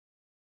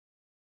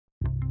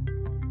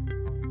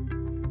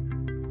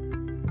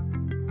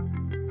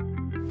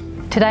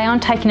Today I'm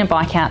taking a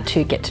bike out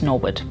to get to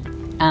Norwood.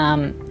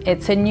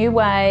 It's a new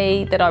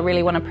way that I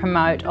really want to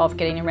promote of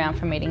getting around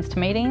from meetings to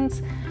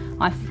meetings.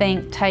 I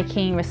think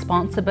taking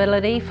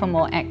responsibility for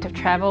more active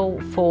travel,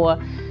 for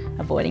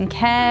avoiding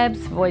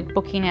cabs, avoid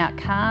booking out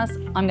cars,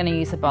 I'm going to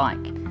use a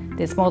bike.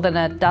 There's more than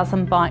a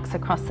dozen bikes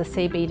across the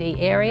CBD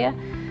area.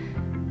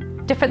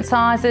 Different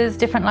sizes,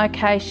 different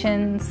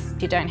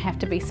locations. You don't have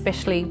to be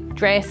specially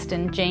dressed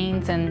in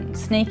jeans and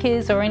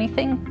sneakers or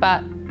anything,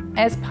 but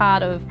as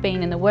part of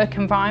being in the work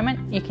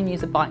environment, you can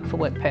use a bike for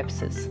work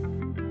purposes.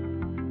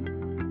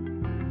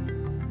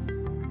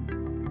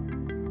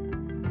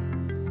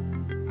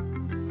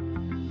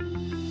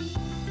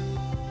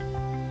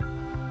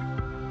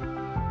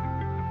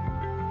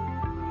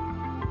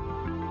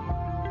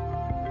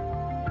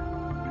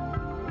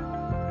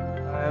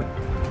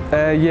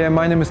 Yeah,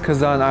 my name is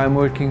Kazan. I'm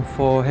working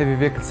for heavy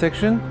vehicle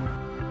section.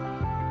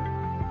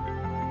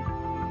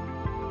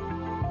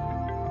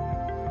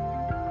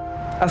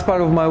 As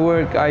part of my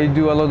work, I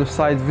do a lot of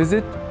site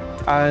visit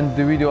and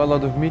we do a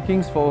lot of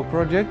meetings for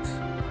projects.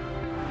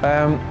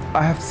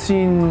 I have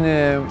seen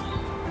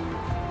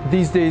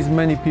these days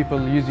many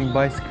people using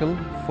bicycle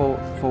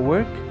for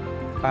work,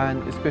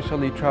 and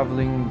especially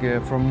traveling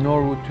from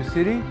Norwood to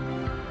city,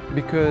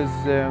 because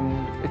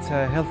it's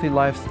a healthy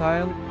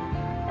lifestyle.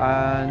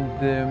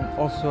 And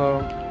also,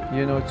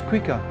 you know, it's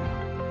quicker.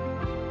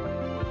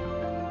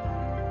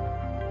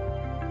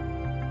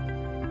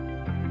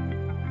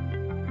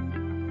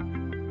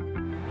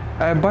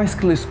 A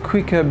bicycle is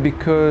quicker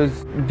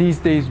because these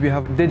days we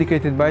have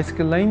dedicated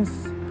bicycle lanes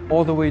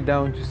all the way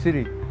down to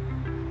city,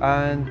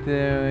 and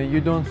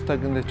you don't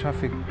stuck in the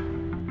traffic.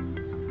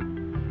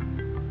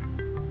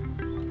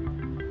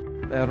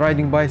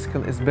 Riding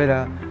bicycle is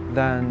better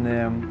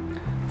than,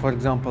 for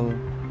example,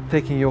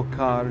 taking your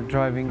car,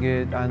 driving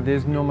it, and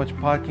there's no much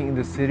parking in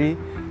the city.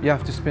 You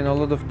have to spend a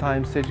lot of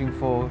time searching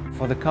for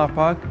the car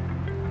park,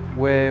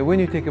 where when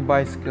you take a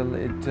bicycle,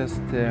 it's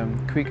just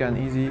quick and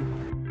easy.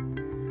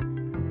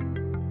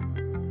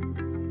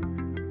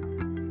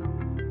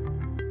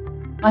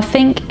 I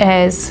think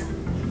as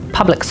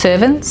public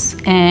servants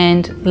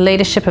and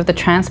leadership of the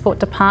Transport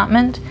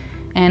Department,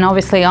 and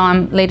obviously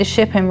I'm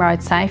leadership in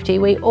road safety,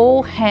 we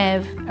all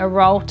have a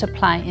role to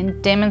play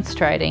in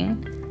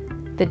demonstrating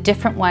the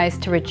different ways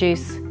to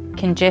reduce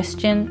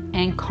congestion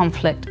and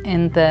conflict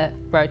in the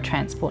road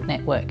transport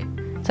network.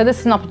 So this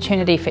is an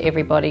opportunity for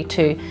everybody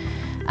to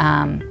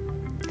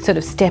sort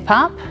of step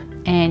up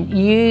and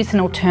use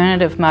an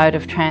alternative mode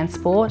of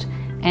transport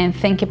and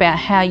think about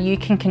how you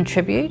can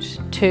contribute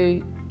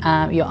to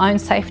your own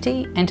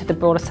safety and to the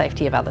broader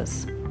safety of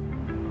others.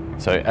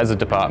 So as a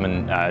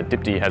department,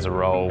 DPTI has a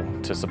role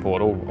to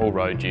support all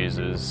road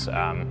users,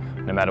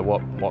 no matter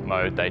what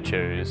mode they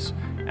choose.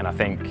 And I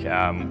think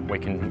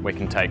we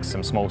can take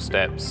some small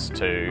steps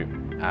to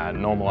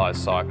normalise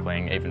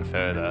cycling even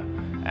further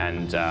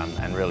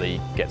and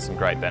really get some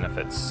great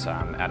benefits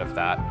out of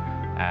that,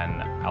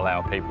 and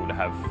allow people to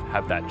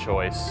have that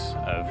choice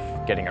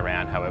of getting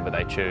around however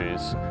they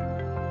choose.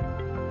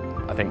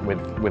 I think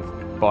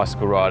with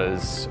bicycle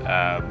riders,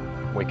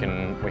 we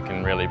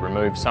can really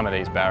remove some of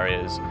these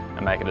barriers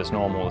and make it as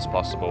normal as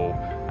possible.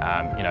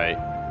 You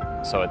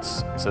know, so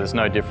there's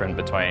no difference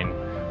between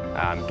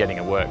getting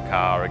a work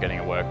car or getting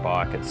a work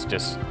bike. It's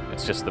just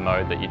the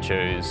mode that you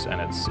choose,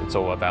 and it's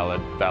all a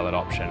valid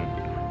option.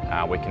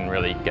 We can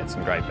really get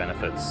some great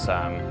benefits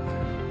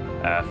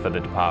for the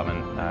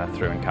department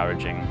through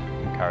encouraging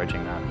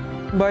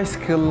that.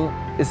 Bicycle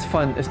is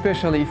fun,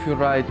 especially if you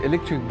ride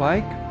electric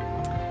bike.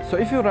 So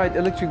if you ride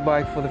electric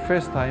bike for the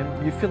first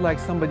time, you feel like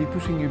somebody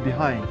pushing you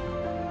behind.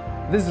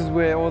 This is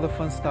where all the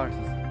fun starts.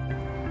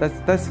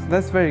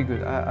 That's very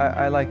good.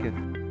 I like it.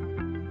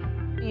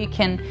 You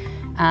can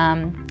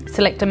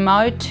select a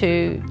mode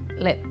to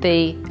let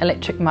the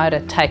electric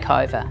motor take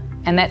over,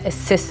 and that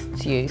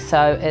assists you.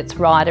 So it's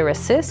rider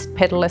assist,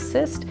 pedal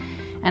assist,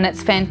 and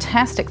it's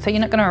fantastic. So you're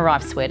not going to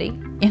arrive sweaty,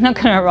 you're not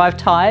going to arrive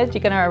tired,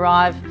 you're going to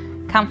arrive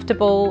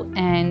comfortable,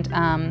 and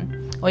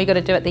all you got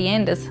to do at the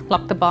end is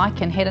lock the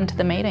bike and head into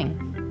the meeting.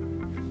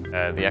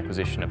 The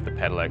acquisition of the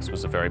Pedalex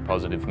was a very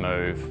positive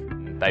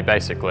move. They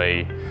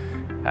basically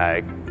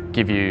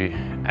give you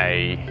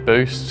a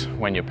boost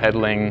when you're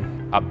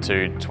pedalling up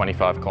to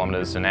 25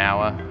 kilometres an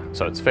hour,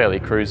 so it's fairly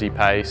cruisy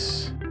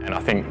pace. And I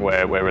think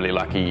we're really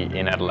lucky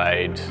in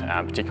Adelaide,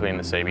 particularly in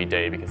the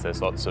CBD, because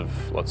there's lots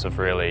of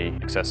really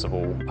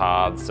accessible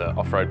paths,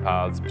 off-road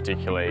paths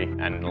particularly,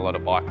 and a lot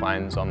of bike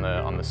lanes on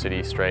the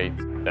city streets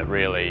that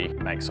really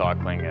make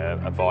cycling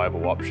a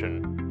viable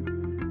option.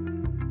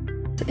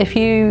 If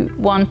you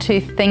want to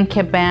think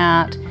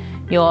about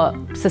your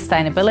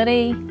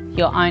sustainability,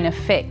 your own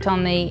effect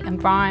on the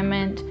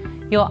environment,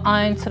 your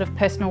own sort of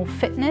personal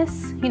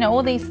fitness, you know,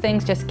 all these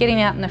things, just getting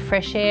out in the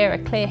fresh air, a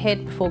clear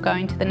head before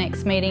going to the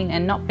next meeting,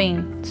 and not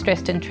being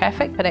stressed in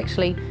traffic, but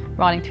actually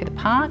riding through the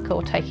park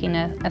or taking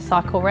a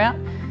cycle route.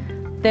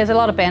 There's a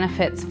lot of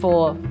benefits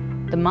for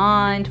the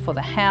mind, for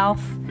the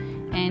health,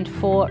 and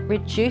for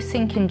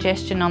reducing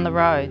congestion on the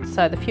roads.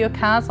 So the fewer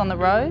cars on the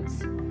roads,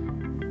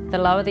 the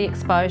lower the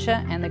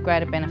exposure and the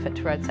greater benefit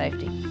to road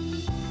safety.